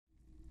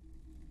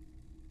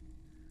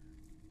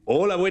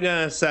Hola,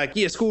 buenas,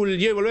 aquí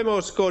Skull y hoy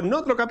volvemos con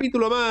otro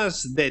capítulo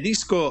más de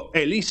Disco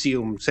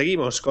Elysium.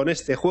 Seguimos con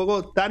este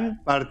juego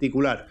tan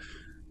particular.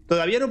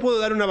 Todavía no puedo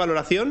dar una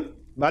valoración,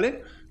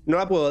 ¿vale? No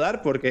la puedo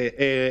dar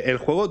porque el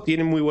juego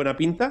tiene muy buena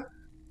pinta,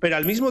 pero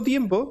al mismo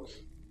tiempo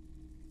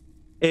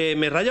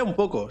me raya un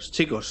poco,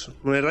 chicos.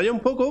 Me raya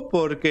un poco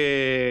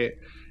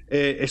porque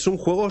es un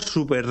juego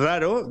súper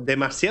raro,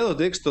 demasiado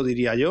texto,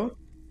 diría yo.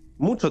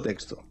 Mucho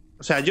texto.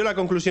 O sea, yo la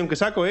conclusión que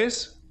saco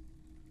es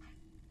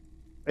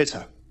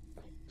esa.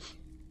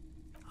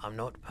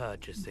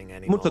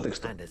 Mucho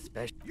texto.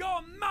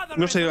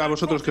 No sé a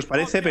vosotros qué os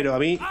parece, pero a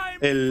mí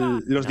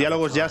los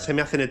diálogos ya se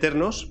me hacen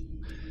eternos.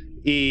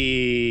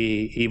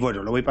 Y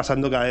bueno, lo voy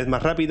pasando cada vez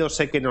más rápido.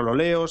 Sé que no lo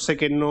leo, sé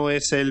que no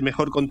es el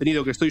mejor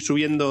contenido que estoy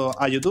subiendo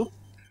a YouTube,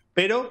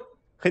 pero,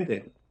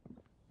 gente,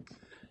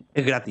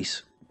 es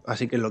gratis,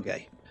 así que es lo que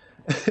hay.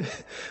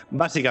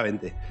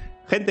 Básicamente.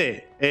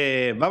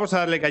 Gente, vamos a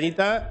darle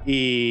cañita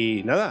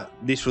y nada,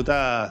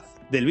 disfrutad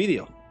del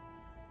vídeo.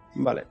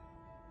 Vale.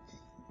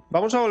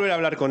 Vamos a volver a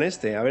hablar con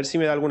este, a ver si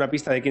me da alguna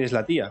pista de quién es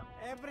la tía.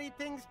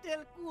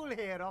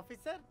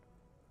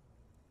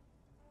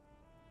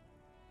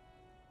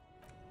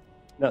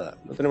 Nada,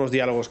 no tenemos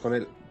diálogos con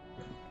él.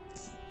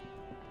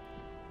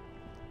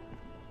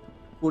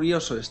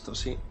 Curioso esto,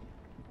 sí.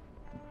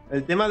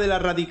 El tema de la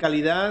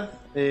radicalidad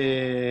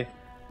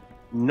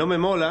no me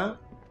mola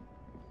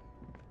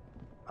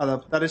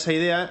adaptar esa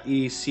idea,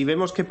 y si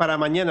vemos que para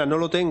mañana no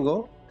lo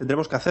tengo,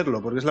 tendremos que hacerlo,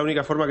 porque es la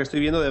única forma que estoy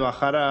viendo de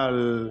bajar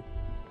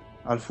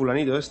al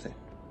fulanito este.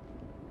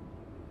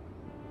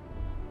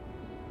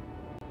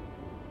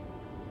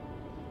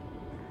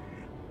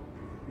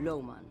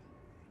 Lowman.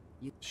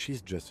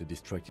 She's just a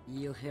distraction.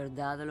 You hear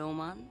that,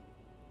 Lowman?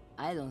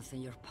 I don't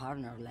think your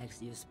partner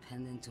likes you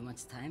spending too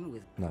much time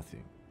with...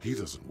 Nothing. He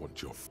doesn't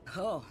want your...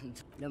 Oh,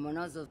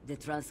 Lomonoso, the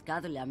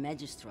Transcatholic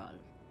Magistral.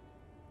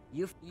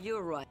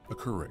 You're right. A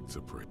correct,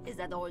 Supreme. Is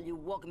that all you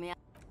woke me up?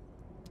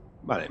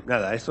 Vale,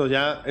 nada,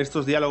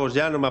 estos diálogos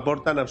ya no me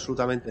aportan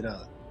absolutamente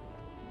nada.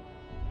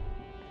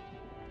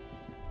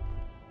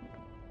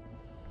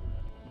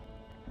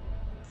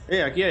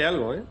 Aquí hay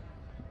algo,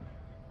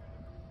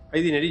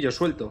 Hay dinerillo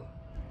suelto.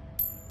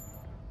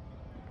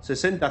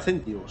 60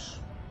 céntimos.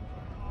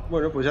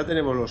 Bueno, pues ya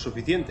tenemos lo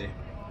suficiente.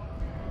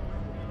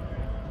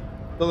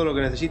 Todo lo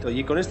que necesito.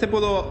 ¿Y con este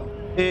puedo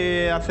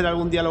hacer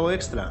algún diálogo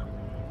extra?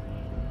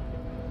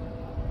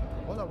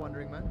 Hola,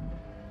 Wandering Man.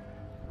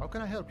 How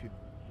can I help you?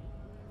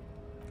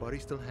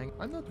 Bodies still hang.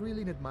 I'm not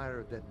really an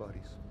admirer of dead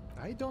bodies.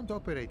 I don't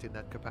operate in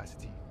that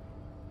capacity.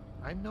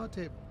 I'm not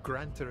a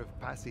granter of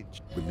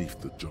passage. Beneath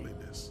the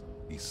jolliness,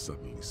 he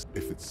suddenly...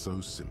 If it's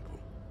so simple.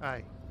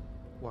 Aye.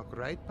 Walk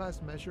right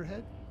past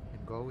Measurehead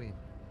and go in.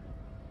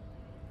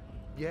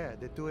 Yeah,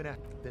 the 2.5.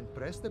 Then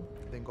press the...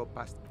 Then go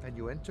past. And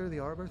you enter the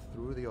arbor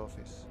through the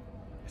office.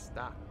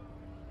 Estar.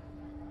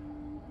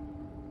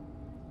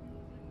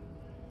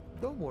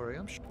 Don't worry,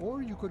 I'm sure.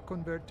 Or you could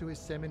convert to his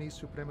Semini's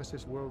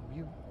supremacist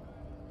worldview.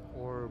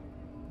 Or...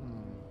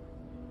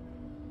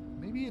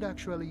 maybe it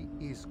actually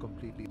is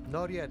completely...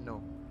 Not yet,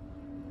 no.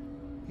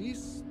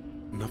 He's...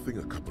 Nothing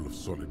a couple of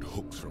solid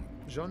hooks from...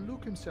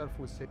 Jean-Luc himself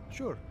would say,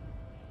 sure.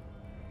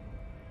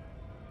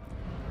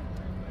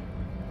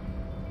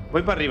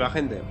 Voy para arriba,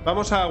 gente.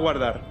 Vamos a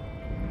guardar.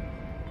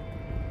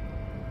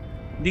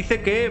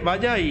 Dice que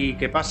vaya y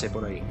que pase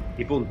por ahí.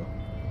 Y punto.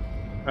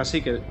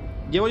 Así que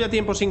llevo ya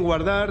tiempo sin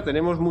guardar.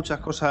 Tenemos muchas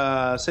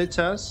cosas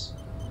hechas.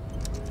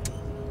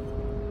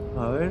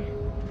 A ver.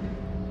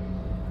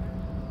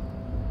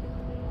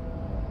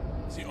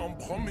 The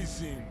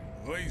unpromising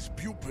race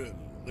pupil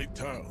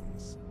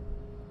returns.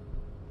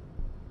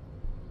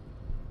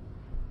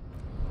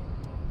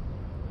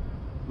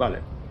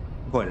 Vale.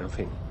 Bueno, en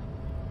fin.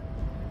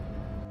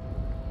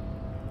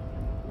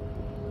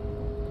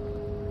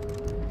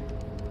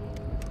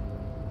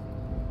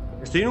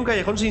 Estoy en un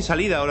callejón sin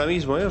salida ahora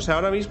mismo, O sea,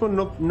 ahora mismo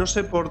no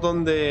sé por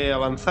dónde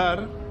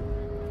avanzar.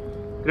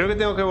 Creo que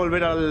tengo que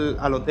volver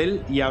al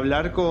hotel y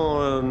hablar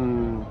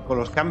con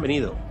los que han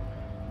venido.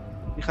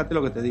 Fíjate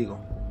lo que te digo.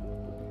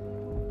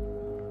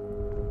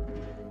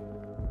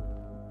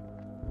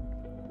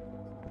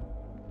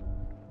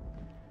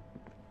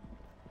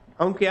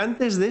 Aunque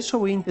antes de eso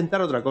voy a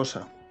intentar otra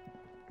cosa.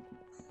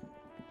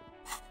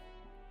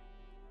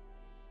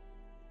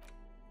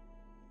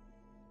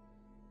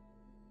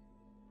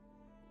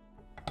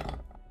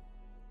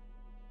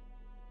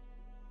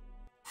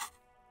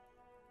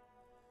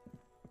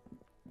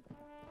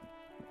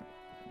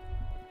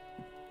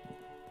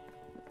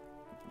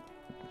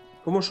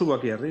 ¿Cómo subo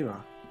aquí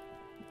arriba?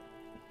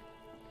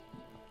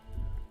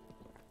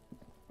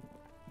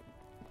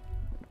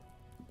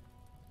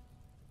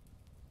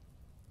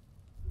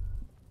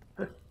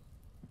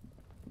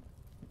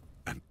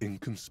 An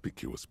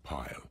inconspicuous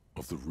pile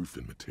of the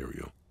roofing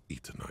material,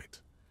 Eternite.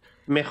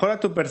 Mejora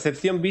tu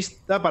percepción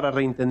vista para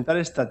reintentar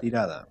esta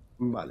tirada.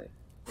 Vale.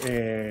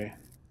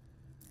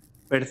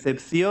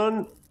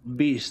 Percepción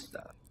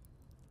vista.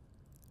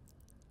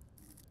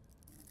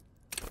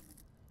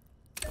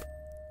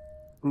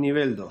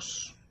 Nivel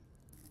 2.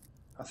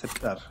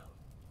 Aceptar.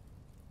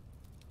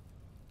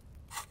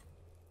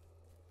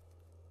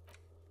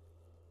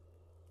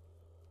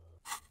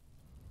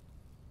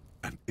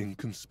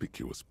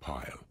 inconspicuous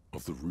pile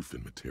of the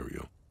roofing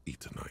material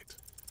Eternite.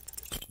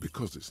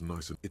 Because it's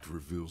nice and it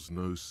reveals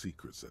no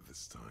secrets at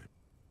this time.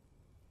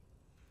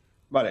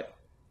 Vale.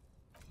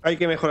 Hay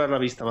que mejorar la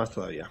vista más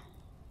todavía.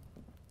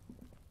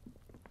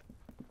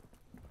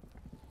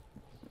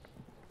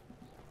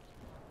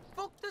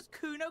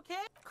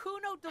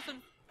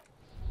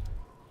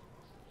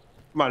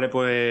 Vale,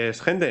 pues,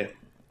 gente.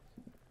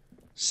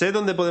 Sé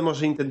dónde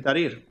podemos intentar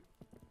ir.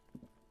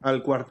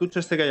 Al cuartucho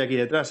este que hay aquí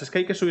detrás. Es que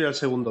hay que subir al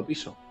segundo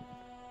piso.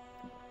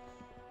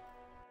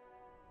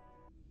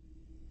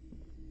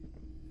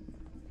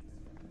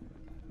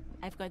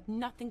 I've got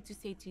nothing to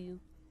say to you.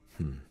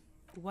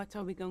 What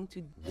are we going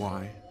to do?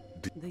 Why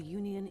did The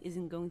Union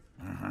isn't going...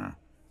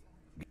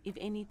 If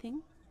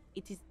anything,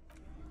 it is...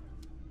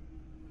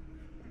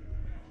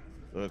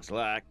 Looks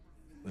like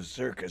the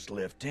circus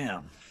left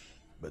town,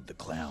 but the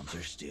clowns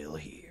are still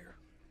here.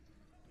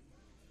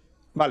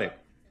 Vale.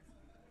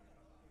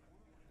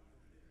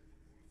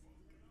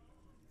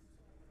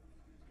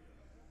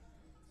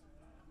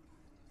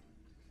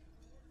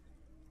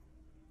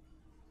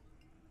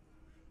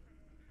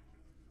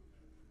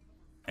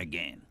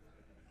 Again,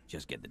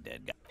 just get the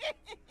dead guy.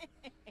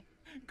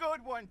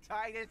 Good one,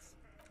 Titus.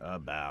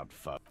 About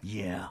fuck.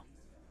 Yeah,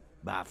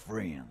 by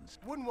friends.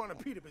 Wouldn't want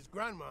to beat up his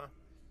grandma.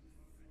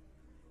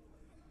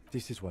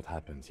 This is what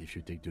happens if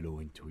you take the law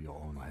into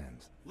your own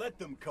hands. Let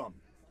them come.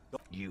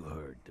 You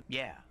heard them.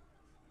 Yeah.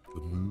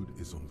 the mood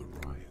is on the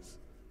rise?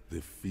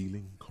 They're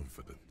feeling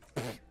confident.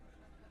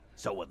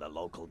 So are the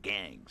local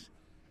gangs.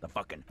 The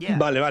fucking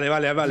Vale.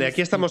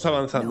 Aquí estamos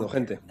avanzando,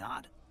 gente.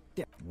 Not.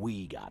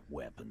 We got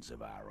weapons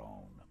of our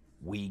own.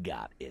 We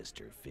got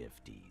Esther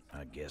 50.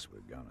 I guess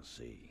we're gonna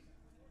see,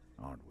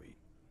 aren't we?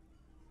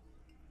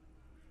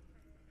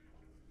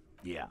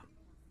 Yeah.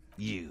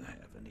 You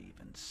haven't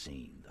even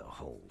seen the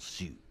whole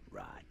suit,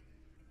 right?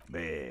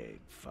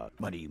 Big fuck.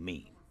 What do you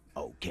mean?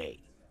 Okay.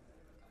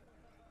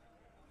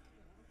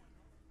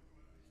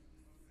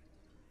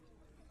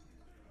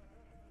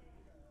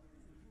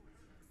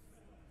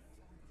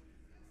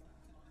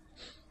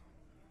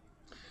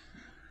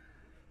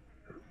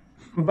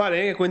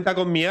 Vale, cuenta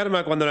con mi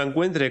arma cuando la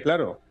encuentre,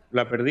 claro.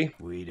 La perdí.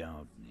 We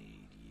don't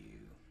need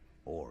you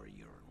or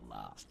your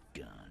lost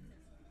gun.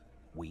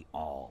 We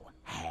all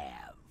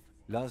have.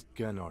 Last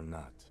gun or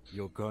not,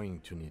 you're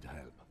going to need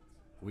help.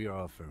 We are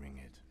offering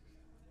it.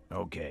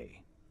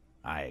 Okay,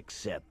 I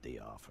accept the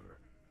offer,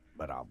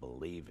 but I'll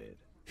believe it.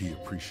 He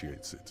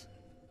appreciates it,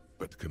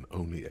 but can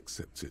only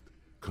accept it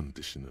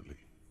conditionally.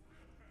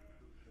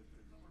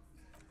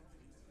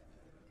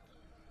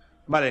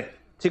 Vale,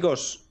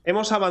 chicos,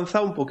 hemos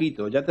avanzado un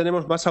poquito. Ya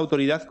tenemos más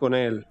autoridad con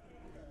él.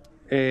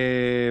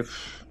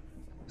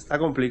 Está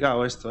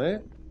complicado esto,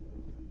 ¿eh?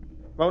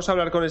 Vamos a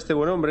hablar con este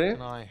buen hombre.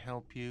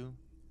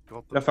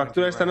 La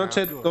factura de esta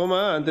noche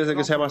toma antes de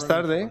que sea más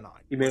tarde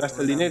y me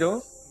gaste el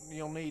dinero.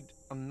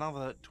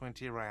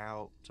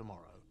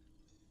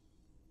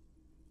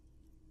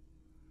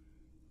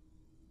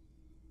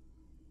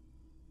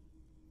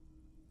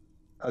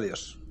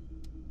 Adiós.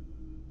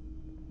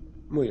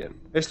 Muy bien.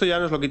 Esto ya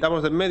nos lo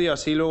quitamos de en medio,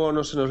 así luego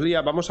no se nos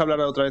lía. Vamos a hablar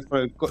otra vez con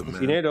el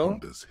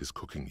cocinero.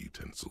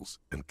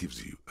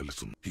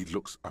 He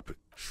looks up at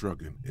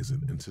shrugging is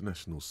an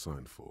international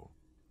sign for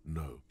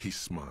no. He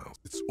smiles.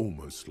 It's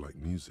almost like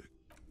music.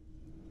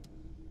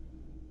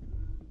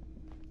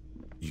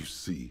 You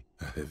see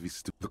a heavy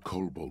step. The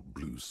cobalt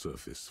blue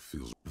surface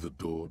feels. The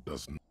door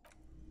doesn't.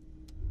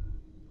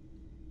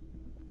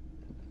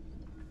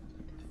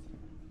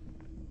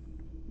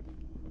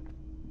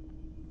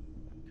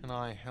 Can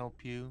I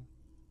help you?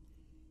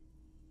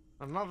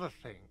 Another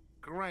thing.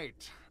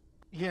 Great.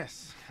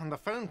 Yes, and the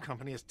phone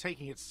company is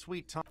taking its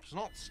sweet time. It's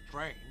not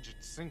strange,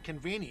 it's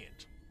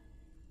inconvenient.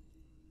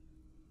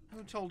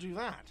 Who told you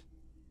that?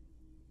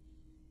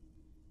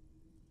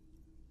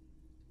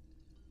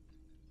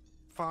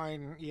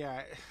 Fine,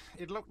 yeah.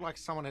 It looked like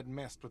someone had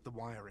messed with the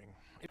wiring.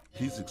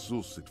 He's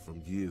exhausted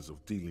from years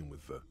of dealing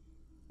with the...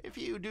 If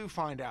you do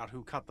find out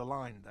who cut the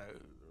line, though,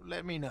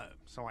 let me know,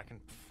 so I can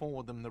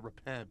forward them the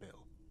repair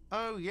bill.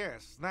 Oh,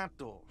 yes, that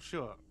door,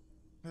 sure.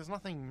 There's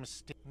nothing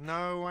mysterious.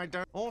 No, I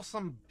don't.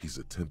 Awesome. He's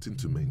attempting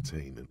to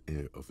maintain an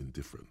air of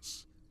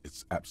indifference.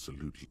 It's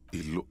absolutely...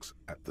 He looks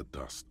at the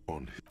dust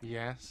on his...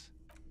 Yes.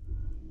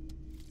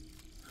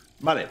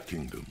 Vale.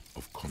 Kingdom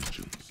of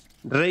conscience.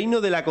 Reino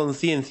de la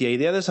conciencia,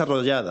 idea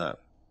desarrollada.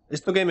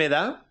 ¿Esto qué me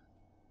da?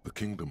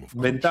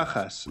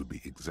 Ventajas.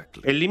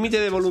 El límite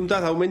de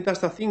voluntad aumenta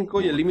hasta 5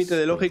 y el límite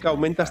de lógica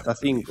aumenta hasta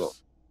 5.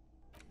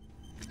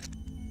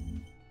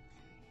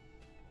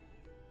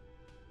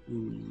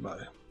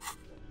 Vale.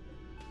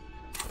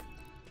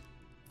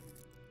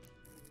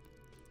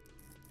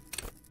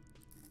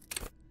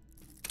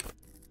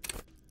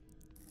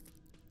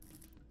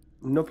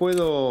 No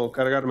puedo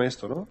cargarme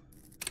esto, ¿no?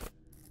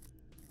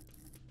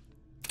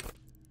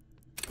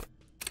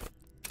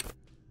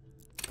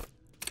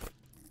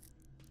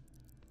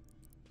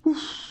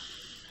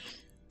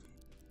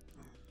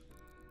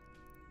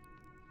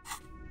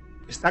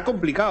 Está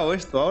complicado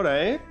esto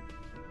ahora, ¿eh?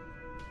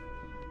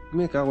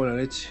 Me cago en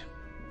la leche.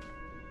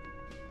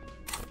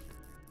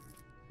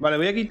 Vale,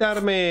 voy a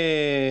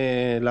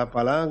quitarme la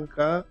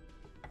palanca.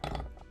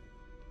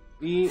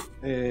 Y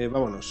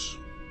vámonos.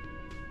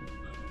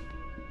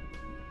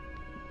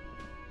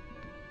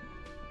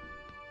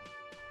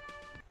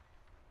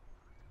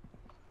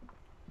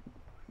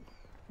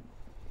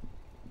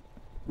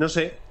 No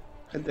sé,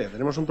 gente,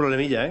 tenemos un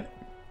problemilla, ¿eh?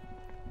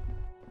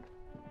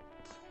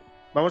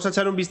 Vamos a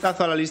echar un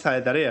vistazo a la lista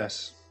de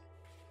tareas.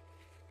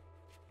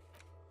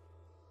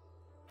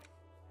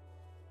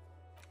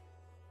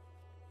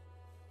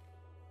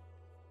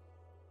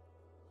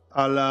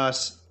 A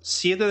las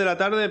 7 de la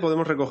tarde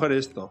podemos recoger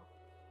esto.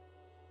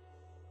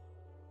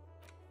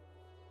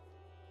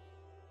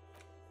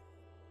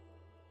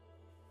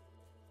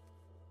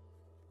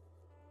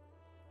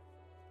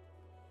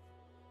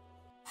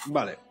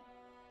 Vale.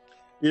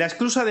 La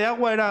esclusa de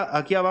agua era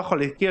aquí abajo a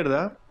la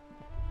izquierda.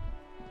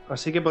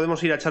 Así que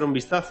podemos ir a echar un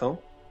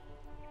vistazo.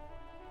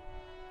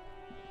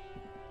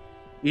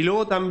 Y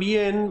luego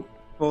también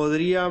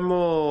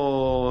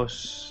podríamos...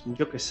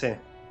 yo qué sé.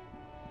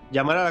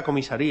 Llamar a la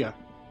comisaría.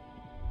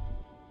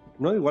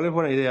 No, igual es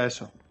buena idea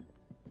eso.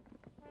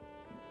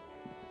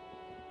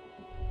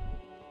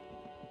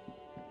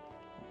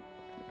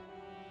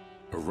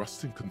 A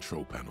rusting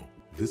control panel.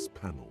 This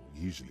panel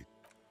usually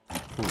you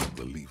pull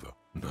the lever.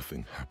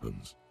 Nothing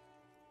happens.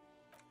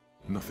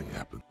 Nothing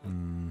happened.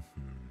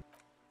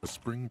 A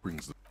spring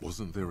brings the...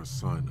 Wasn't there a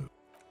sign of...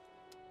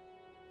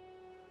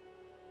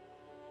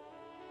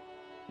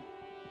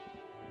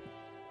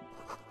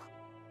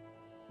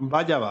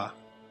 Vaya va.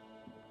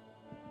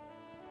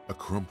 A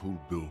crumpled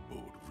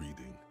billboard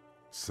reading,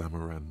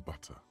 Samaran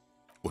Butter.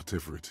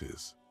 Whatever it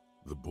is,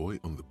 the boy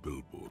on the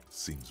billboard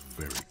seems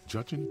very...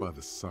 Judging by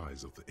the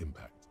size of the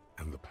impact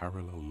and the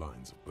parallel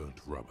lines of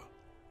burnt rubber,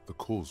 the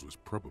cause was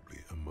probably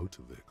a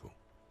motor vehicle.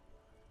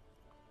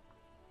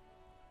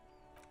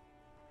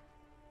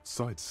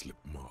 Side slip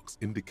marks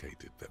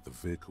indicated that the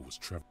vehicle was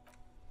traveling.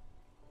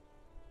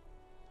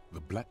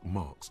 The black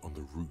marks on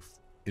the roof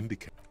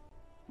indicate...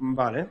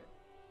 Vale.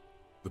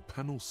 The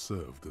panel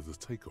served as a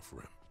takeoff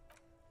ramp.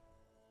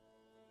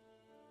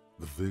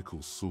 The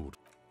vehicle soared.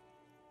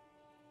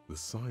 The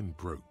sign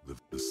broke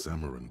the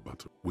Samaran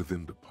Butter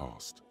within the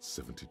past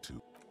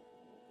 72.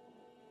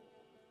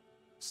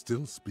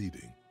 Still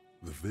speeding,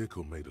 the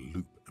vehicle made a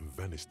loop and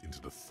vanished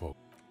into the fog.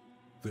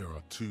 There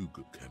are two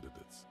good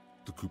candidates.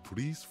 The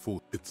Caprice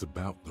Ford, it's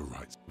about the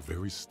right,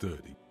 very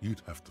sturdy.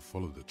 You'd have to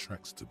follow the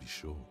tracks to be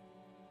sure.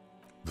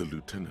 The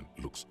lieutenant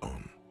looks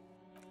on.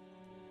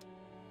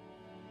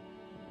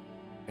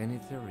 Any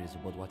theories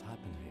about what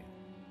happened here?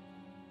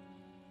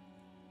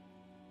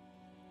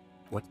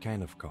 What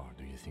kind of car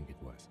do you think it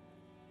was?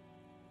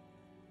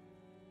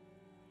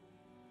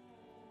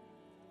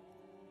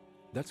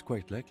 That's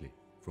quite likely,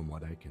 from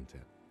what I can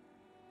tell.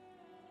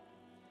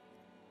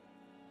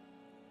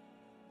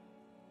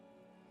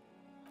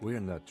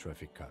 We're not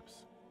traffic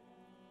cops.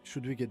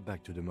 Should we get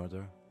back to the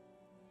murder?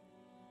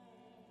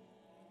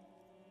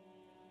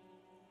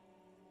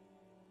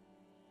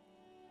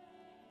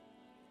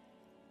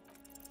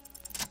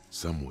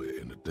 Somewhere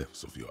in the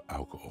depths of your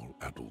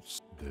alcohol-addled...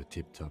 The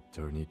tip-top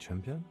tourney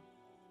champion?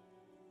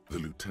 The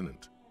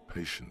lieutenant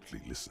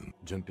patiently listened.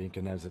 Jumping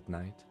canals at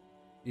night?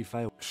 If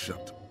I...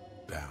 Shut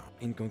down.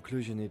 In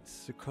conclusion,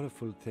 it's a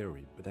colorful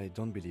theory, but I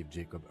don't believe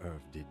Jacob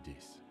Earth did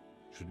this.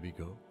 Should we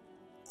go?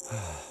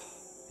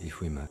 If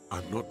we must.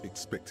 I'm not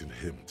expecting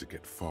him to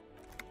get far.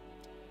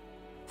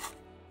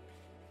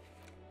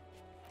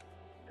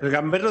 El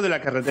gamberro de la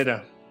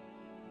carretera.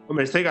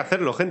 Hombre, esto hay que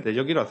hacerlo, gente.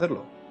 Yo quiero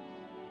hacerlo.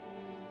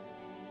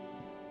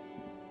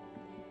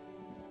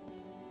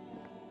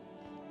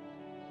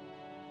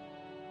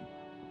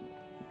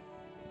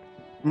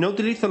 No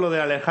utilizo lo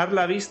de alejar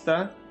la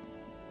vista.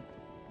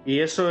 Y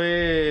eso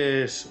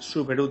es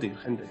súper útil,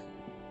 gente.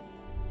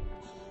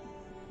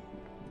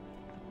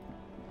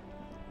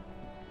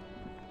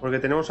 Porque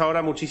tenemos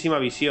ahora muchísima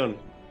visión.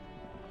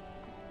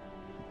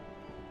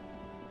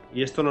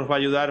 Y esto nos va a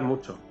ayudar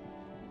mucho.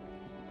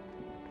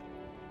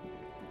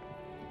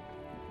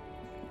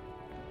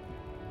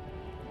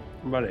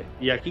 Vale,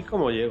 ¿y aquí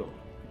cómo llego?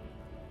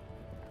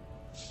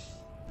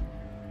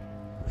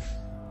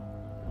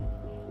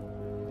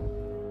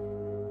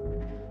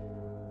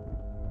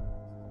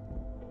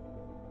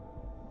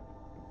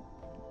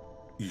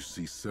 You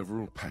see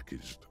several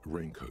packaged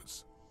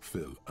raincoats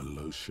fill a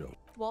low shelf.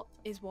 What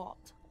is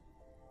what?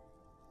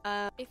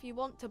 If you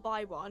want to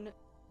buy one,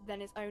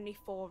 then it's only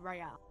 4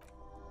 real.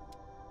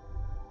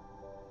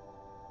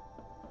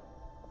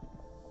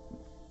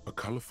 A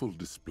colorful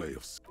display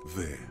of...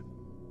 There,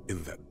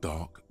 in that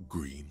dark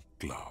green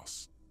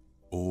glass.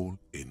 All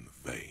in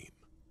vain.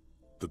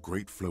 The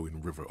great flowing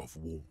river of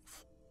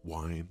warmth,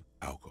 wine,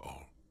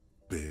 alcohol,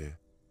 beer,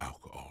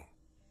 alcohol,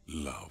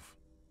 love,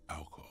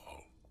 alcohol.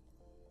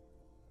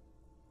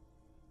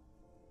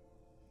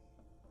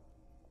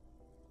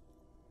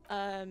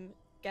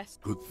 Guess.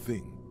 Good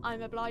thing.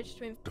 I'm obliged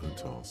to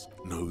Don't ask.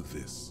 Know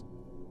this.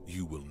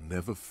 You will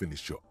never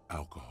finish your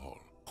alcohol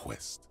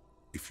quest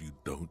if you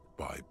don't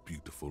buy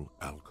beautiful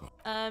alcohol.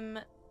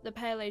 the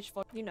pale age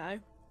for, you know.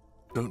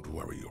 Don't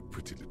worry your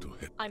pretty little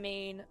head. I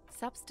mean,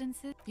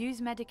 Substances. Use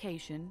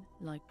medication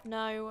like.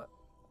 no,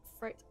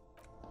 frick.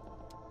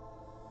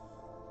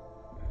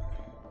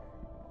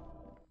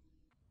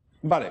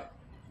 Vale.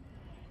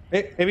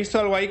 He visto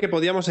algo ahí que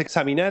podíamos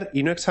examinar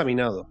y no he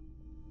examinado.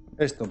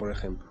 Esto, por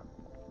ejemplo.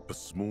 A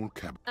small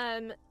cab.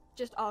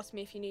 Just ask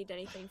me if you need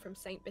anything from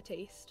Saint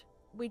Baptiste.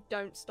 We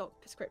don't stock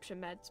prescription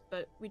meds,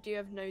 but we do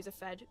have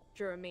Nosafed,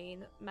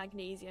 Duramine,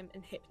 Magnesium,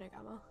 and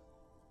Hypnogamma.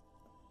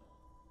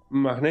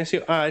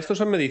 Magnesio. Ah, estos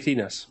son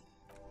medicinas.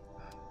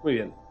 Muy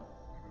bien.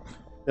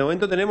 De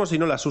momento tenemos y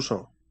no las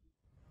uso.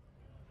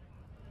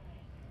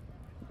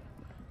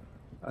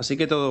 Así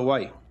que todo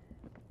guay.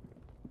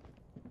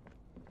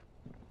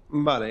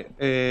 Vale.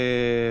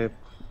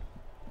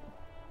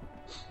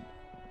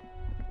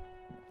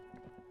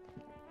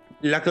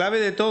 La clave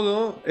de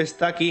todo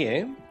está aquí,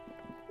 ¿eh?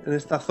 En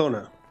esta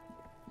zona.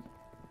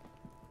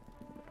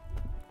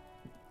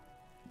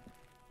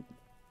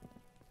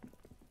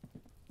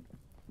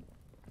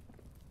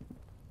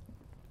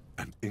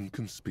 An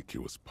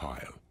inconspicuous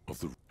pile of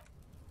the...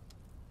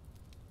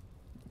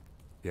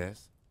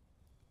 Yes?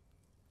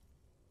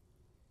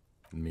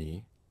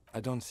 Me? I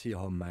don't see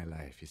how my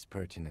life is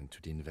pertinent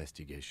to the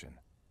investigation.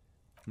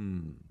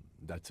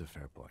 That's a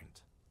fair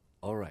point.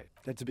 Alright,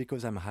 that's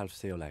because I'm half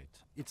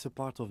Seolite. It's a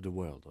part of the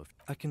world of...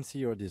 I can see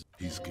your dis...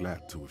 He's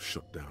glad to have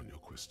shut down your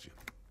question.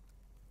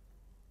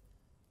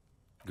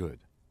 Good.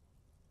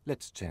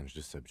 Let's change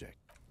the subject.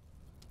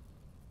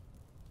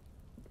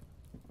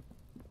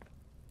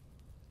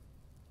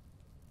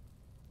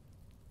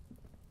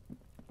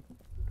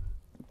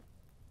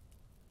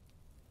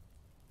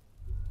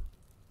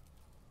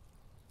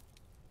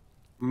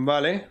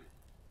 Vale.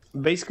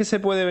 ¿Veis que se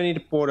puede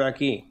venir por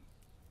aquí?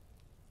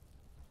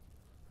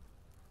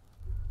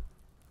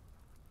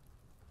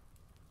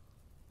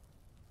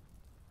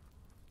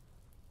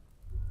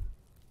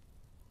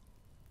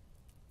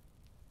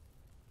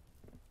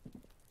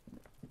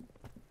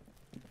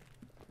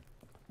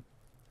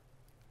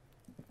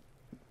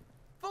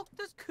 Fuck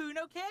does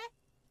Kuno care?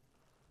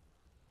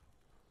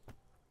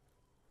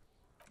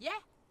 Yeah,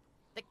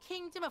 the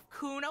kingdom of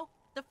Kuno.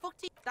 The fuck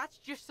that's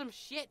just some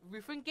shit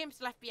roofing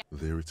gimps left behind.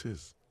 There it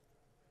is.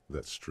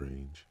 That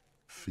strange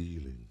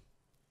feeling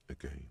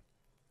again.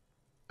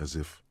 As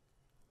if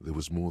there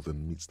was more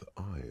than meets the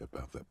eye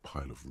about that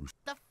pile of roof.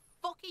 The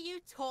fuck are you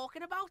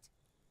talking about?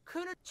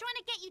 Kuno Trying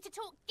to get you to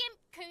talk gimp,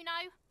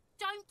 Kuno.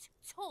 Don't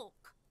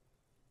talk.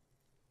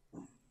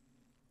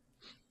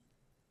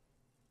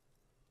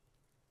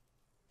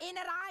 In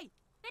her eye.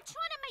 They're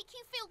trying to make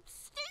you feel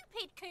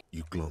stupid, Kuno.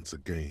 You glance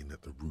again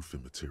at the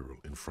roofing material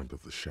in front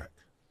of the shack.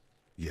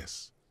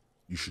 Yes,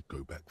 you should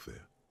go back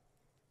there.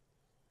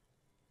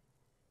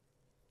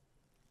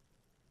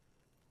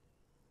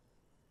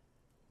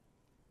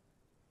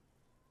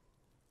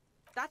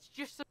 That's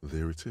just some...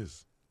 There it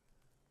is.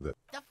 That...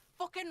 The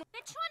fucking... They're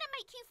trying to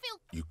make you feel...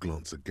 You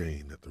glance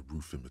again at the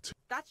roofing material.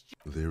 That's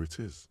just... There it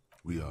is.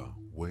 We are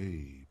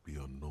way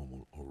beyond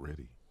normal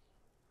already.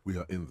 We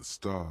are in the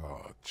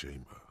Star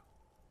Chamber.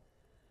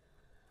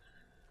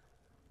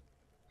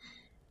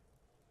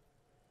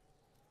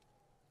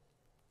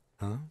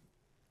 Huh?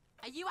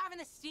 Are you having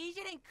a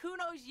seizure in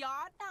Kuno's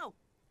yard now?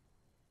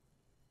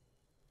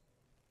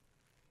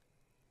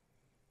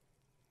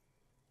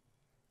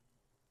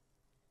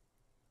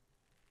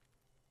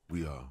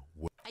 We are...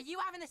 Are you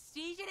having a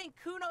seizure in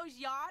Kuno's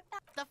yard now?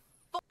 The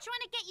fuck? Trying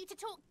to get you to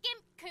talk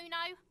gimp,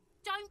 Kuno.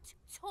 Don't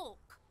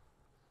talk.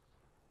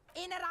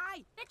 In her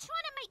eye. They're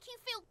trying to make you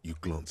feel... You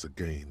glance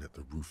again at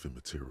the roofing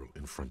material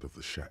in front of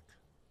the shack.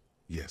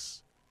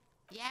 Yes.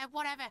 Yeah,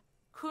 whatever.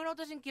 Kuno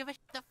doesn't give a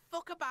the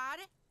fuck about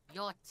it.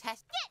 Your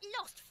test. Get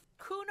lost.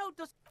 Kuno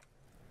does...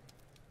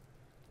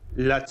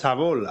 La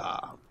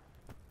chabola.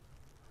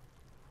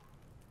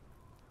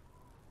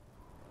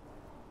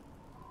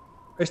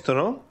 Esto,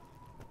 ¿no?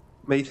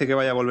 Me dice que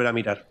vaya a volver a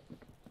mirar.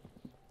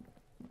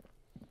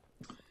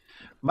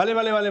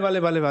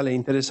 Vale.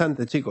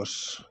 Interesante,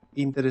 chicos.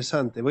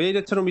 Interesante. Voy a ir a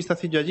echar un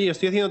vistacillo allí.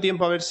 Estoy haciendo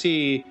tiempo a ver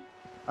si...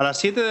 A las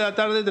 7 de la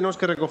tarde tenemos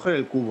que recoger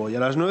el cubo. Y a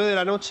las 9 de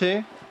la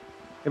noche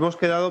hemos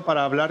quedado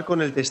para hablar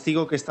con el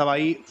testigo que estaba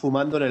ahí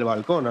fumando en el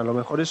balcón. A lo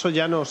mejor eso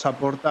ya nos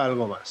aporta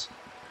algo más.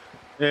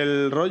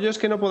 El rollo es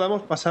que no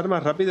podamos pasar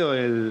más rápido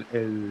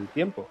el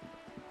tiempo.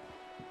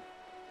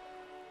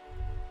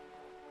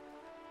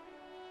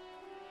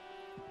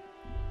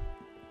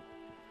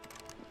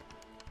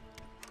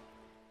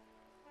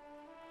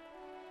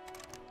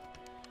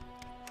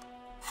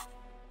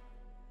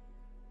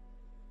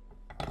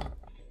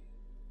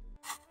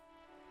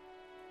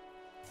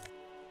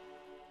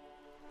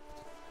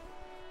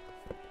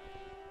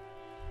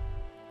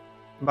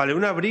 Vale,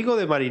 un abrigo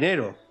de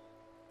marinero.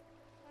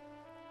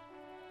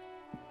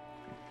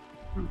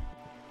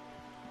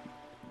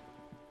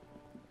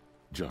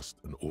 Just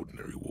an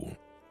ordinary wall.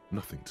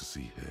 Nothing to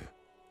see here.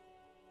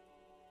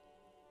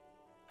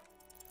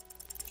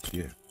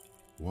 Yeah.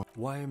 What?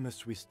 Why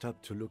must we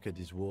stop to look at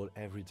this wall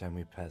every time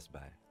we pass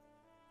by?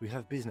 We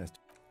have business.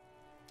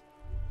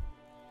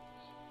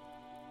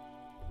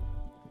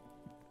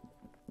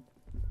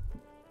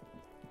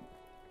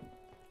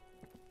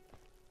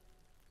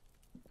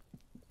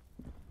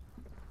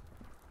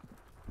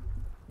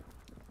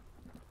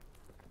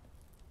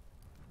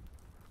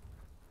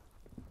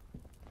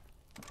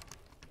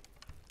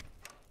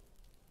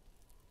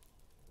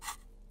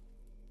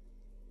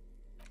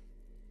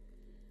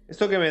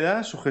 ¿Esto que me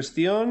da?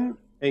 Sugestión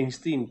e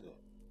instinto.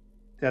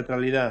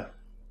 Teatralidad.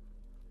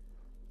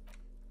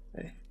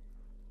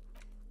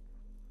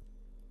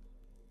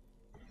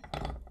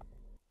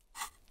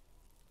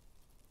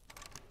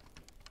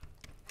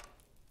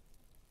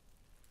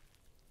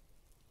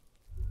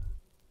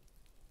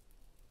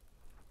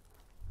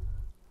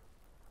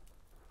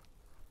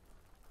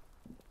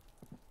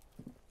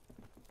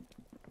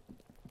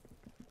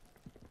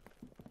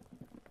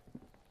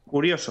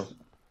 Curioso.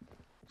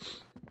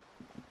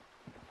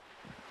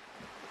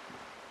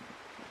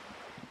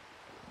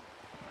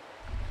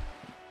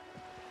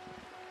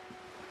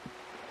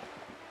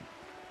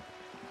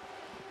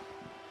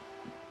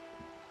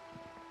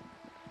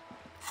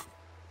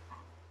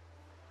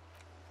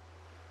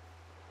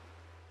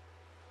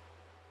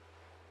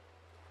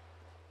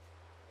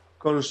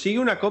 Consigue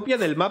una copia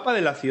del mapa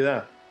de la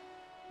ciudad.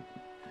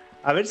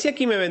 A ver si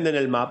aquí me venden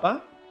el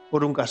mapa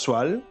por un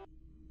casual.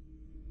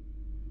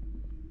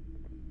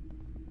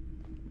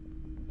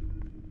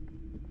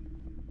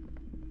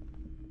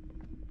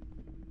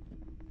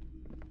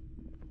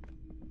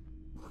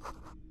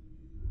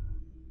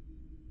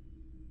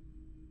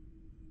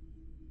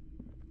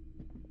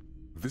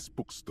 This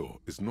bookstore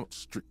is not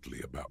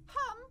strictly about...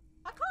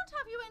 I can't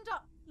have you end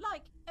up,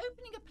 like,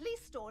 opening a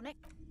police store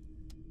next...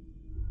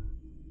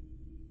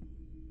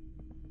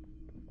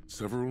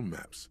 Several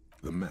maps.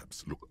 The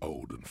maps look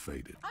old and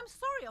faded. I'm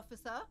sorry,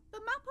 officer. The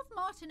map of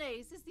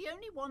Martinez is the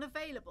only one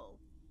available.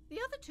 The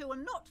other two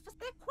are not, for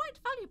they're quite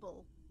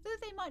valuable, though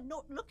they might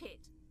not look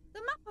it.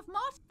 The map of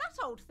that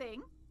old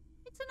thing?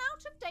 It's an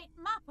out-of-date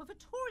map of a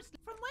tourist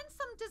from when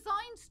some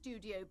design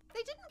studio...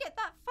 They didn't get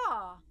that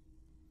far,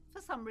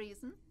 for some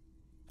reason.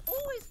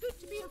 Always good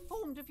to be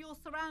informed of your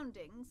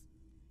surroundings.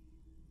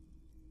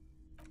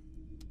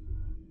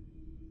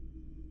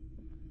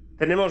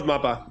 Tenemos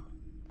mapa.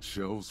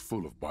 Shelves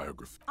full of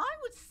biography. I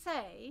would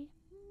say...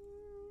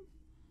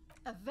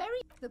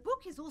 The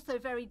book is also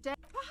very dead.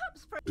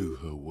 Perhaps for... To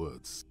her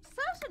words.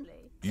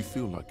 Certainly. You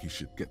feel like you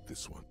should get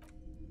this one.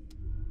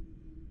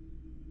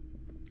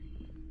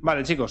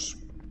 Vale, chicos.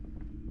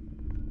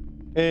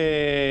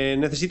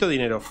 Necesito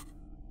dinero.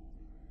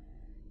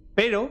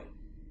 Pero...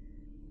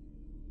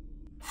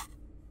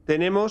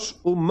 tenemos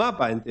un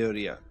mapa, en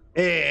teoría.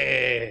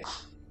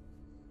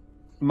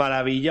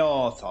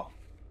 Maravilloso.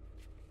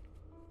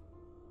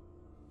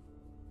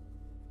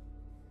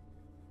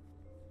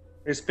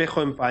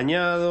 Espejo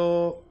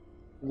empañado,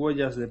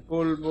 huellas de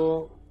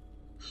polvo,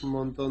 un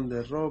montón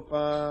de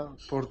ropa,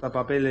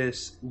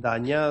 portapapeles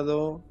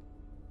dañado,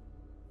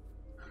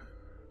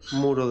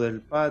 muro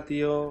del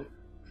patio.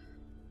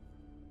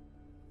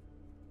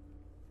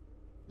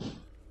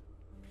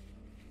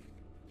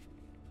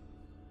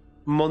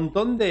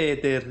 Montón de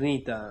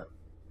eternita.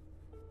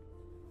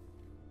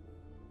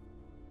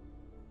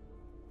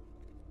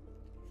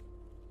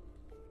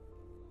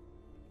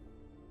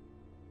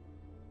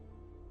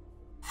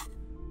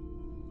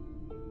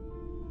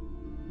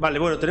 Vale,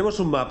 bueno, tenemos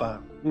un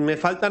mapa. Me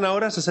faltan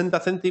ahora 60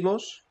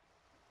 céntimos,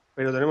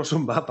 pero tenemos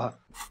un mapa.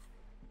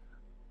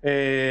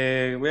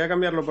 Voy a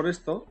cambiarlo por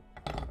esto.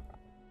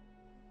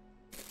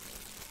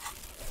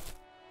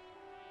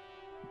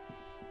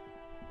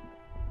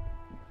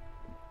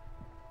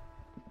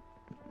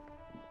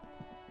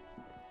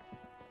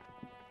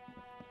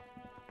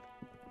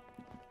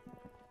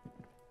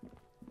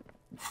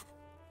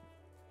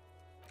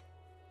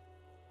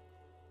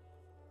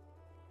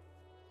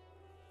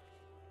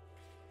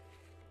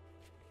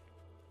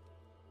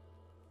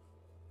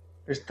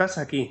 Estás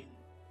aquí.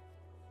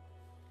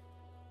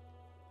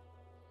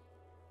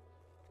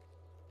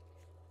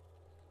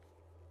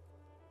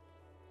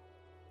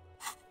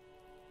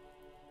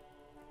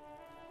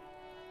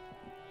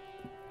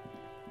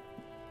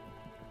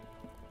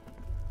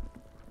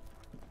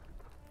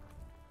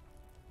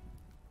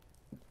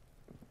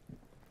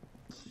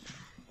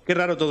 Qué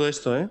raro todo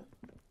esto, ¿eh?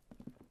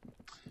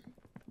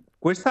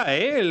 Cuesta,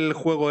 el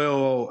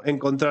juego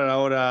encontrar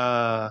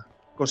ahora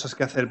cosas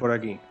que hacer por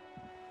aquí.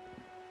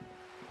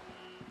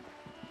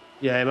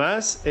 Y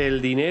además el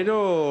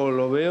dinero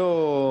lo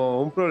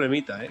veo un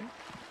problemita, ¿eh?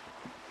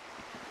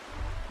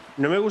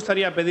 No me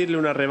gustaría pedirle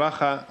una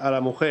rebaja a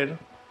la mujer.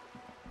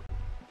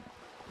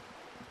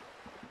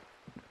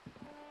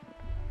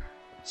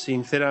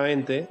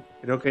 Sinceramente,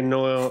 creo que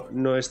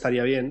no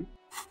estaría bien.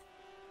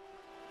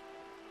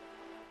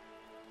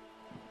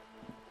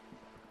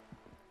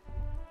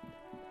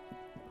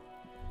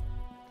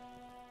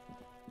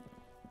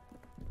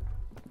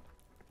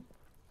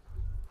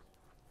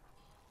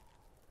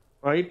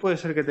 Ahí puede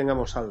ser que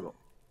tengamos algo.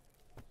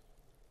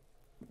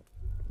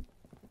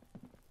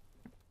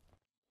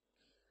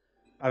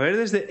 A ver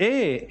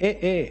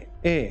desde...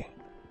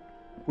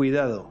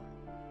 Cuidado.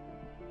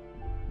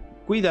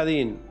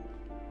 Cuidadín.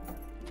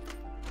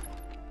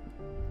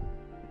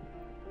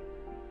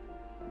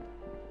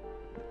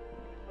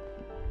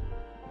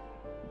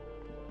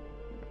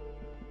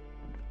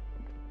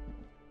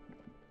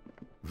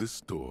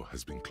 This door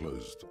has been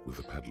closed with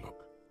a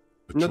padlock.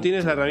 No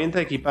tienes la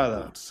herramienta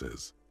equipada.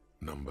 Says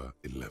number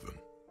 11.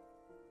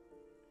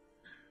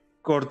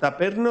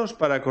 Cortapernos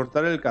para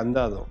cortar el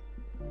candado.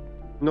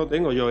 No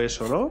tengo yo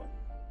eso, ¿no?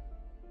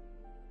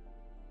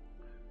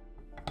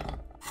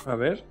 A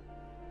ver.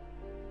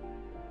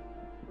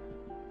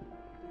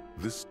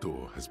 This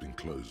door has been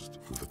closed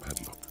with a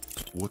padlock.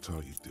 What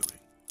are you doing?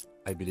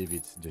 I believe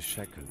it's the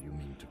shackle you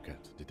mean to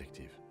cut,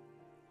 detective.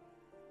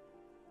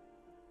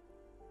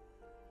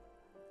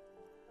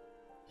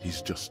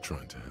 He's just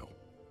trying to help.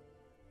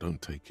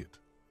 Don't take it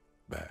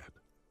bad.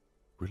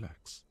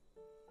 Relax.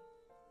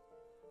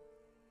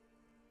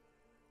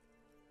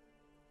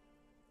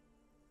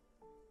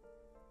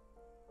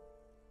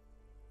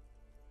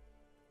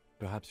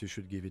 Perhaps you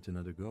should give it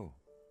another go.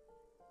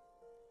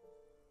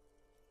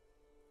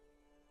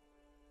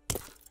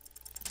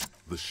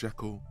 The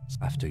shackle.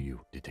 After you,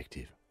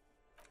 detective.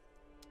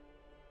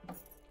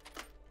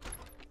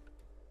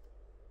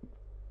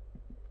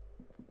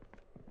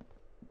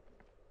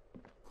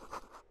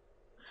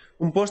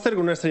 Un póster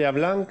con una estrella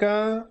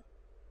blanca.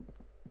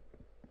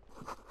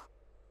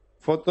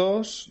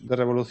 Fotos de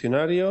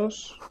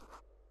revolucionarios.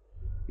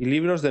 Y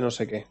libros de no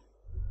sé qué.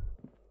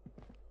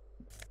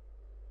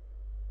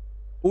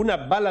 Una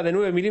bala de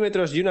 9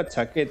 milímetros y una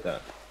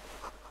chaqueta.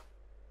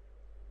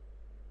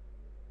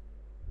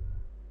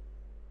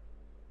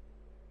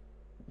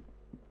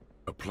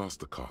 A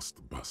plaster cast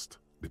bust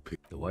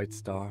depict the White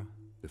Star,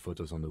 the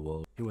photos on the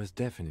wall. He was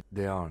definite.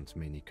 There aren't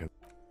many.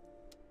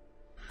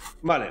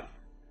 Vale.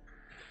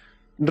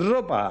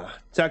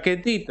 Ropa,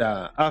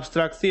 chaquetita,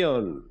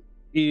 abstracción.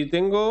 Y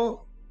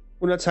tengo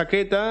una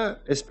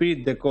chaqueta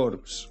Spirit the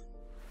Corpse.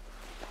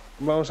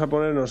 Vamos a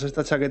ponernos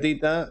esta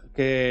chaquetita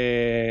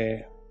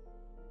que...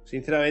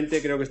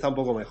 sinceramente creo que está un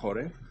poco mejor,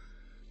 ¿eh?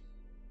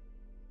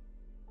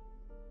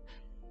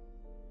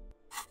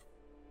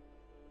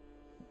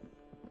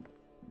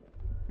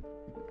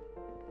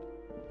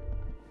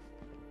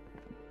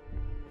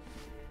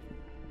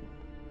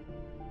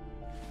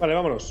 Vale,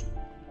 vámonos.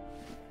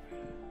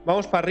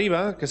 Vamos para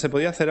arriba, que se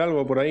podía hacer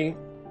algo por ahí.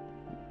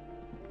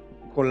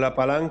 Con la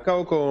palanca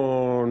o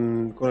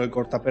con el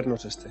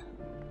cortapernos este.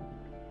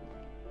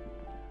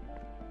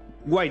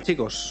 Guay,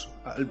 chicos.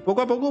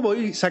 Poco a poco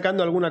voy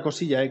sacando alguna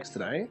cosilla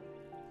extra, ¿eh?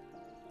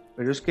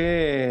 Pero es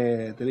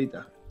que...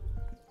 telita.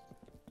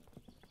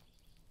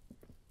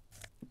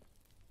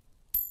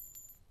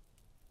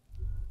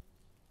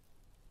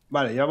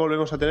 Vale, ya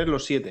volvemos a tener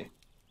los 7.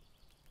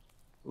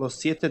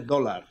 Los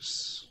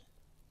 $7.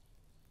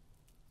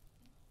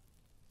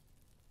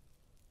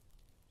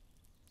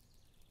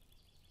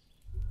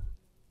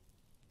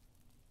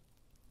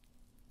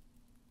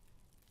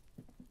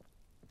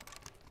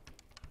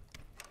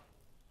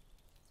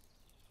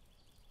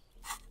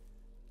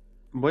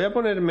 Voy a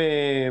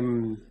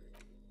ponerme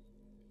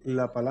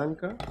la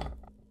palanca.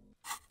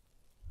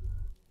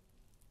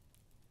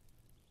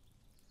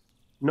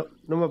 No,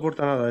 no me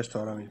aporta nada esto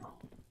ahora mismo.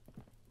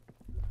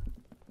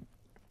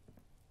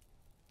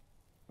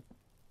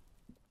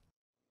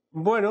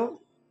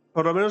 Bueno,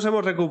 por lo menos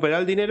hemos recuperado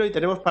el dinero y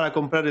tenemos para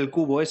comprar el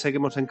cubo ese que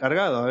hemos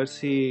encargado. A ver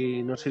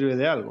si nos sirve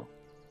de algo.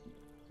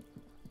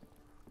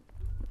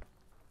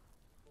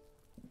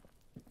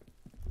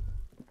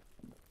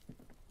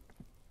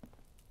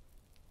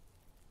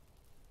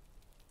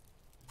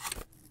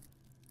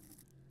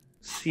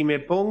 Si me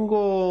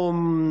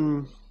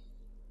pongo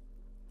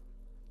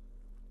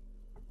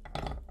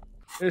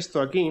esto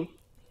aquí,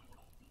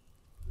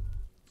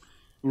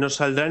 nos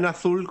saldrá en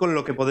azul con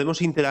lo que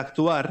podemos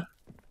interactuar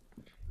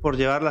por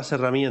llevar las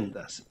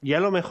herramientas. Y a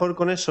lo mejor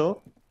con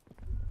eso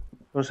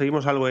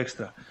conseguimos algo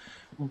extra.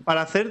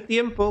 Para hacer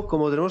tiempo,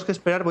 como tenemos que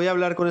esperar, voy a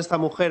hablar con esta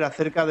mujer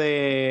acerca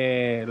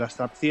de la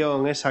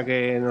abstracción esa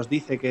que nos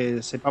dice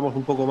que sepamos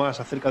un poco más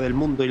acerca del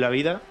mundo y la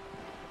vida.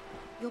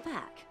 You're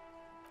back.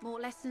 More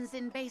lessons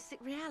in basic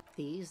reality.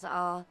 These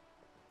are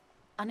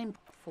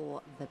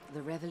for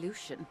the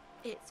revolution.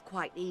 It's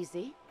quite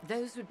easy.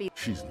 Those would be...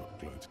 She's not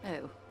gloating.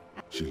 Oh.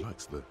 She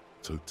likes the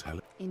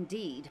totality.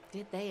 Indeed.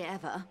 Did they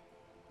ever?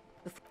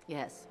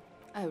 Yes.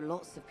 Oh,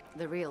 lots of...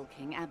 The real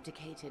king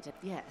abdicated.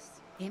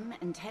 Yes. Him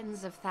and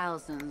tens of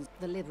thousands.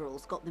 The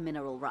liberals got the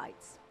mineral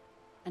rights.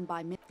 And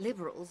by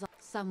liberals,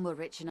 some were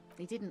rich enough.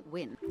 They didn't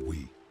win.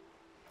 We.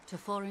 To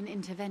foreign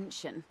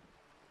intervention.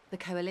 The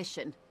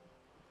coalition.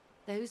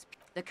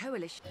 The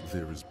coalition.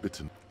 There is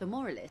bitten. The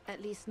moralists,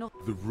 at least not.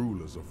 The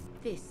rulers of...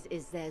 This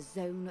is their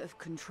zone of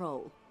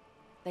control.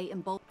 They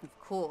embolden, of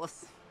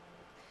course.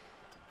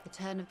 The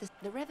turn of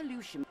the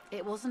revolution.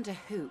 It wasn't a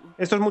who.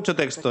 Esto es mucho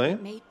texto, ¿eh?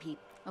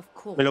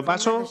 Me lo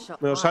paso,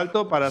 me lo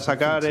salto para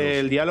sacar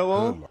el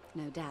diálogo.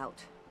 No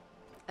doubt.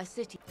 A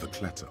city. The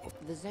clatter of...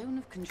 The zone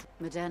of control.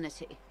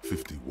 Modernity.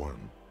 51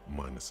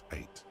 minus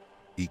 8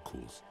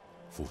 equals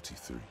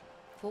 43.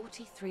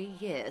 43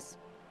 years.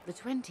 The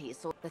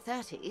 20s or the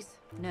 30s?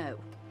 No.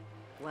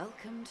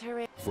 Welcome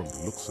to... From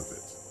the looks of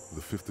it,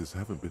 the 50s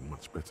haven't been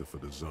much better for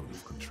the zone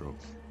of control.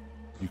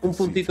 Un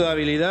puntito de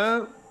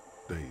habilidad.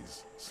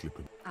 Days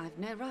slipping. I've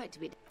no right to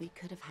be... We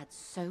could have had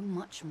so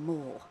much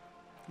more.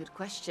 Good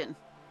question.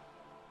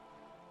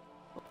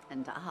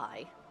 And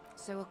I...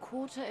 So a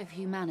quarter of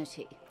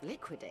humanity.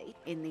 Liquidate.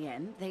 In the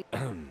end, they...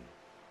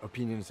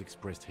 Opinions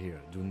expressed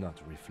here do not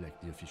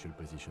reflect the official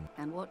position.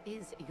 And what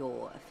is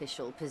your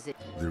official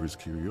position? There is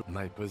curiosity.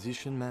 My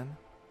position, ma'am?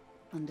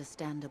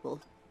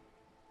 Understandable.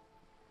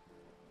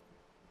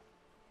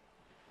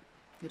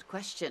 Good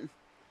question.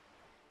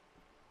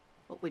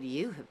 What would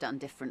you have done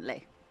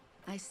differently?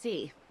 I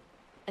see.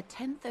 A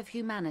tenth of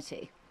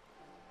humanity.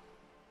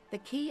 The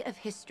key of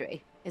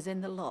history is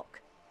in the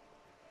lock.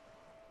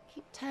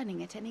 Keep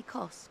turning at any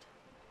cost.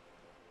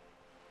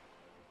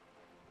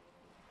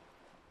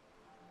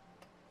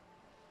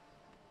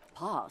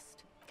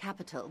 Past,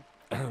 capital.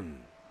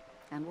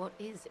 And what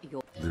is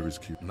your... There is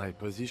my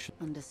position.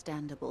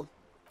 Understandable.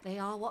 They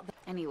are what...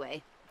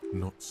 Anyway.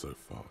 Not so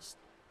fast.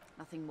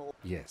 Nothing more.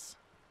 Yes,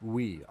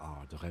 we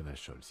are the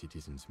Revachol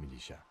Citizens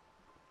Militia.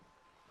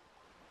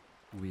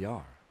 We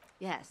are.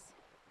 Yes.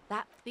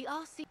 That... The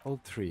RC... All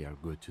three are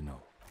good to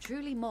know.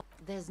 Truly more...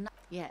 There's not...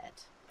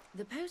 Yet.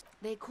 The post...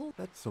 They call...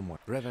 That's somewhat...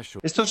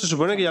 Revachol... Esto se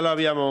supone que ya lo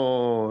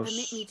habíamos...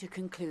 Permit me to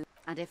conclude.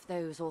 And if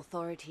those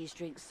authorities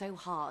drink so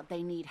hard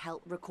they need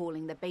help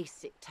recalling the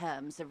basic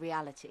terms of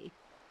reality,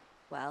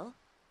 well,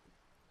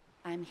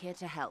 I'm here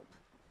to help.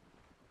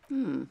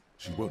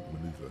 She won't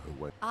maneuver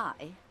her way.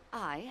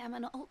 I am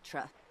an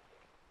ultra.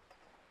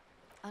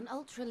 An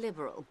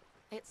ultra-liberal.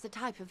 It's a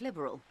type of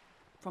liberal.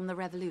 From the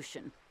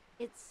revolution.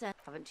 It's,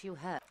 haven't you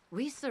heard?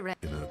 We surrender.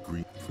 In her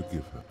greed,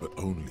 forgive her, but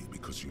only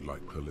because you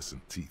like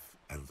pearlescent teeth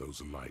and those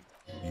alike.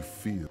 You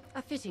feel...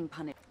 A fitting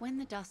punishment. When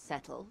the dust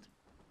settled,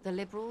 the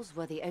liberals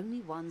were the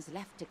only ones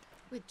left to...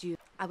 With due...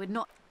 I would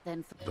not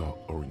then... Dark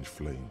orange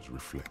flames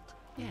reflect.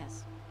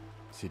 Yes.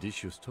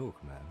 Seditious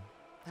talk, ma'am.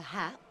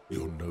 Perhaps.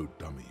 You're no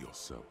dummy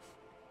yourself.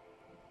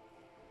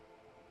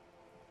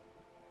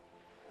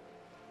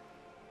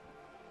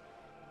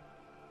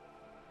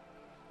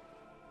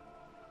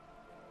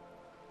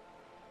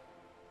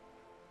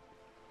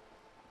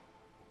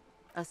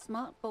 A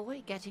smart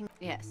boy getting...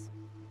 Yes.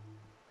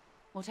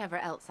 Whatever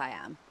else I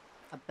am.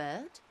 A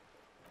bird?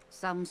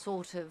 Some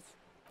sort of...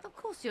 Of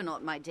course you're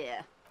not, my dear.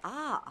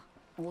 Ah,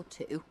 or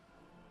two.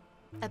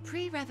 A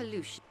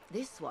pre-revolution.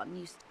 This one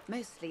used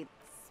mostly...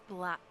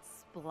 Splat,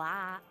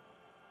 splat.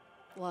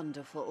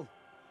 Wonderful.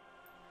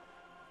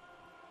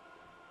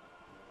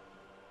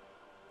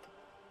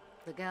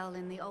 The girl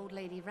in the old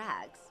lady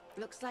rags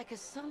looks like a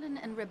sullen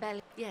and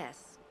rebellious...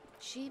 Yes.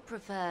 She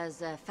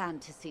prefers a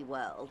fantasy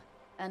world.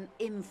 An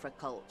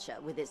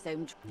infraculture with its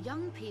own...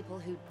 Young people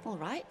who... All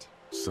right.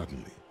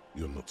 Suddenly,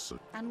 you're not so...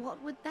 And what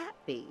would that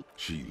be?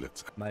 She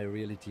lets... My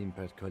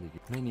reality-impaired colleague.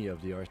 Many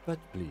of the earth... But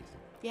please.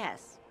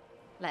 Yes.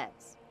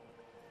 Let's.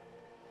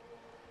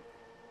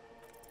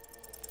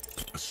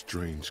 A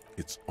strange...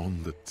 It's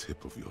on the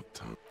tip of your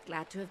tongue.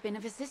 Glad to have been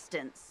of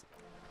assistance.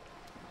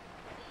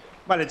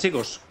 Vale,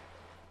 chicos.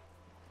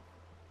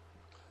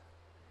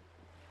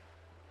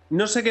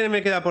 No sé qué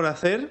me queda por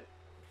hacer.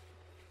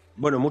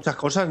 Bueno, muchas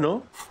cosas,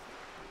 ¿no?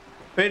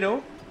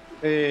 Pero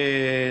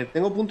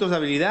tengo puntos de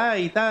habilidad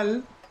y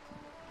tal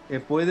que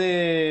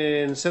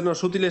pueden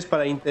sernos útiles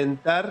para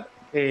intentar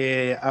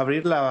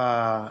abrir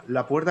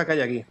la puerta que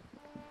hay aquí.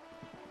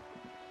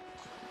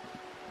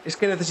 Es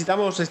que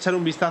necesitamos echar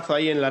un vistazo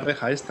ahí en la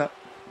reja esta.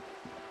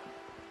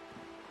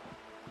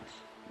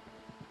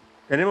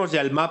 Tenemos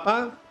ya el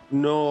mapa,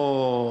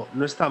 no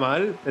está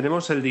mal.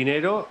 Tenemos el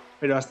dinero,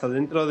 pero hasta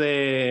dentro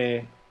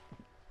de...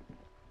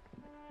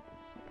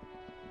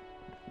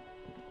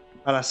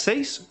 A las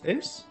 6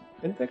 es,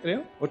 gente,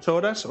 creo. 8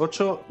 horas,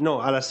 8...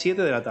 No, a las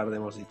 7 de la tarde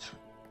hemos dicho.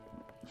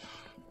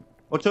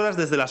 8 horas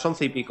desde las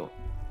 11 y pico.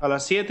 A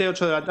las 7,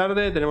 8 de la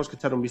tarde tenemos que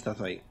echar un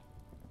vistazo ahí.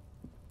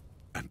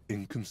 An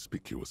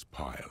inconspicuous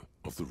pile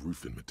of the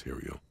roofing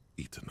material,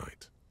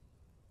 Eternite.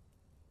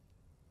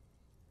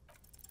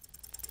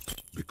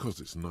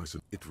 Because it's nice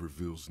and it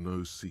reveals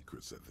no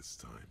secrets at this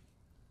time.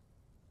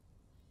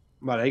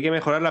 Vale, hay que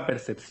mejorar la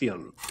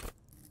percepción.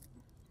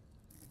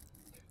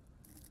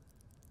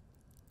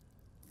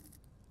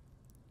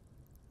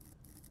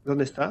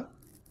 ¿Dónde está?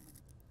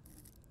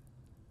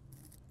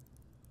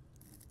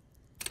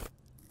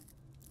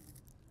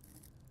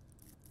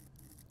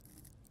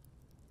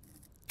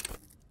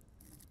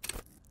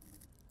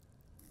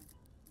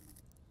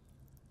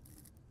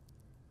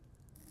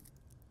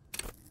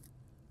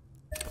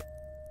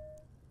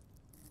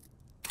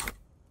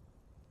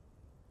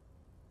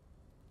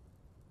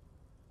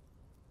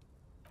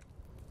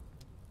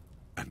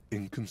 An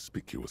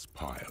inconspicuous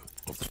pile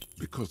of the...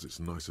 Because it's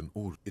nice and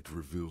all, it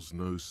reveals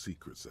no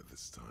secrets at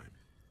this time.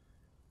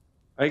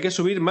 Hay que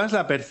subir más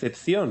la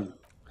percepción.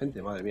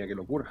 Gente, madre mía, qué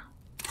locura.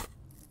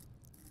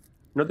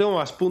 No tengo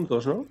más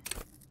puntos, ¿no?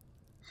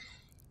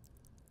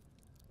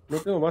 No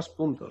tengo más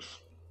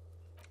puntos.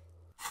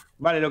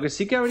 Vale, lo que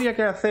sí que habría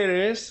que hacer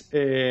es...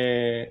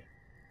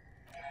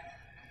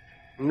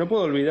 No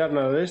puedo olvidar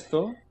nada de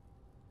esto.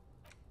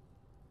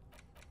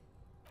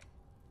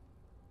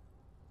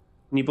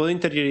 Ni puedo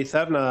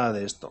interiorizar nada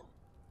de esto.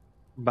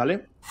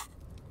 ¿Vale?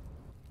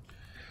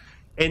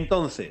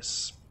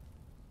 Entonces,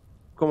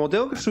 como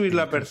tengo que subir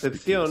la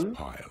percepción...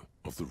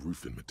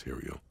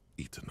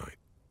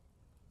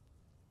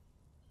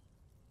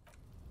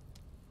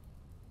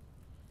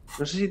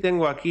 No sé si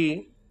tengo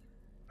aquí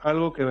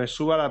algo que me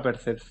suba la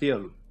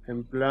percepción.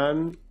 En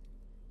plan...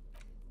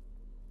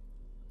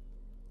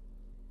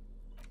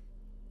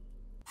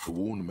 The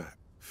worn map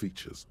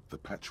features the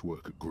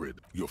patchwork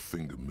grid. Your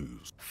finger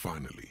moves.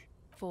 Finally.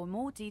 For a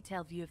more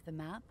detailed view of the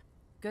map,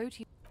 go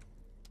to...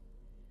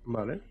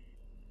 Vale.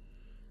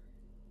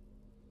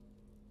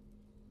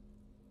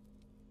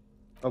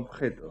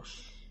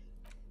 Objetos.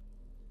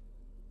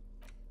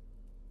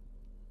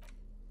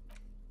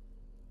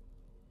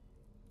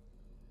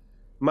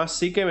 Más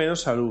psique,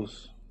 menos salud.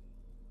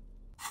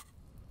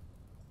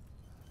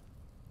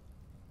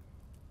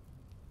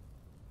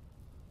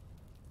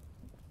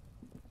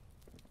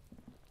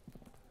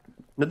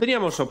 ¿No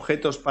teníamos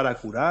objetos para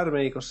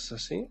curarme y cosas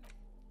así?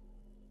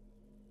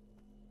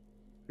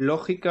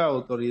 Lógica,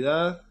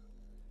 autoridad,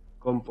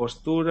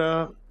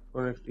 compostura,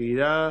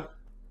 conectividad,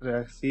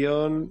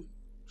 reacción,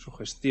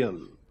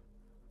 sugestión.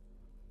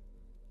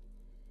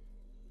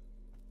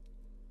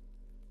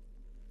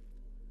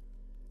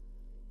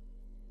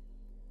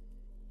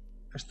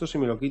 Esto si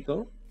me lo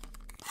quito,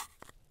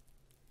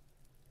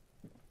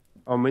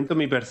 aumento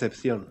mi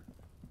percepción.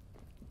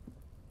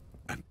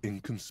 An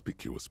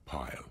inconspicuous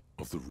pile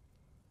of the...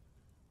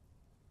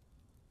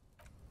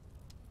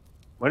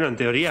 Bueno, en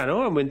teoría,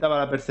 ¿no? Aumentaba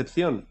la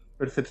percepción.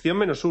 Percepción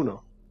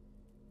 -1.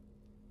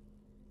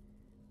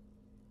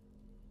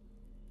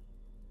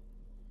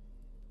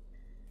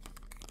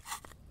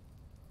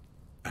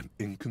 An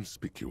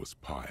inconspicuous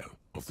pile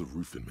of the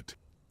roofing material.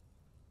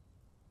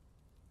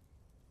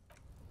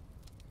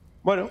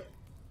 Bueno.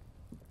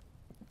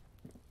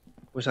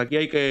 Pues aquí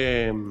hay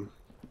que...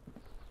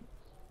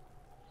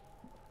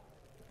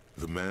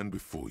 The man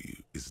before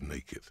you is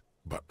naked,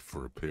 but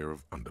for a pair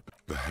of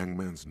underpants. The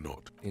hangman's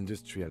knot.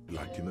 Industrial.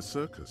 Like in a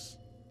circus.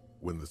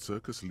 When the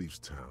circus leaves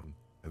town,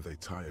 and they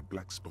tie a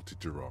black-spotted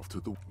giraffe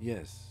to the...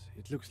 Yes,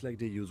 it looks like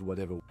they use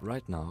whatever...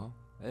 Right now,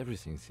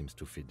 everything seems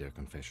to fit their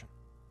confession.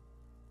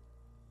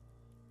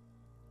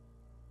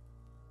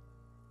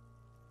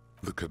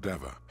 The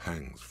cadaver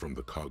hangs from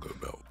the cargo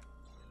belt.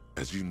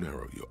 As you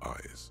narrow your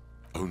eyes,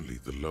 only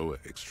the lower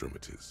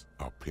extremities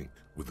are pink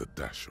with a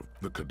dash of...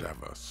 The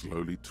cadaver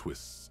slowly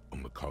twists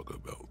on the cargo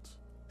belt,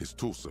 his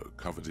torso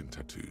covered in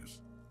tattoos,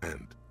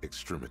 and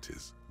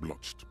extremities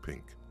blotched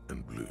pink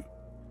and blue.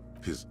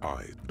 His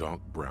eyes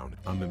dark brown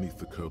underneath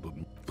the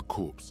curdled... The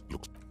corpse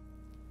looks...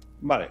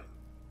 Vale.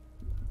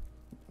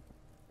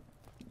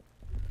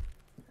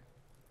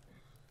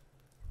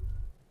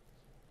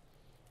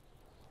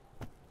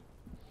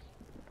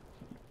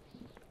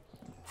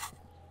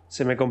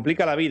 Se me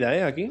complica la vida,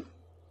 ¿eh? Aquí.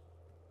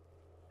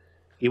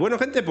 Y bueno,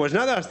 gente, pues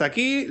nada, hasta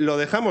aquí lo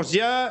dejamos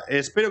ya.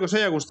 Espero que os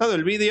haya gustado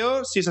el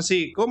vídeo. Si es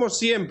así, como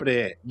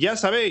siempre, ya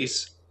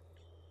sabéis,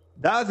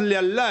 dadle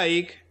al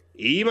like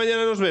y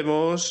mañana nos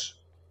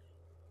vemos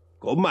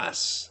con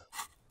más.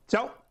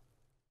 Chao.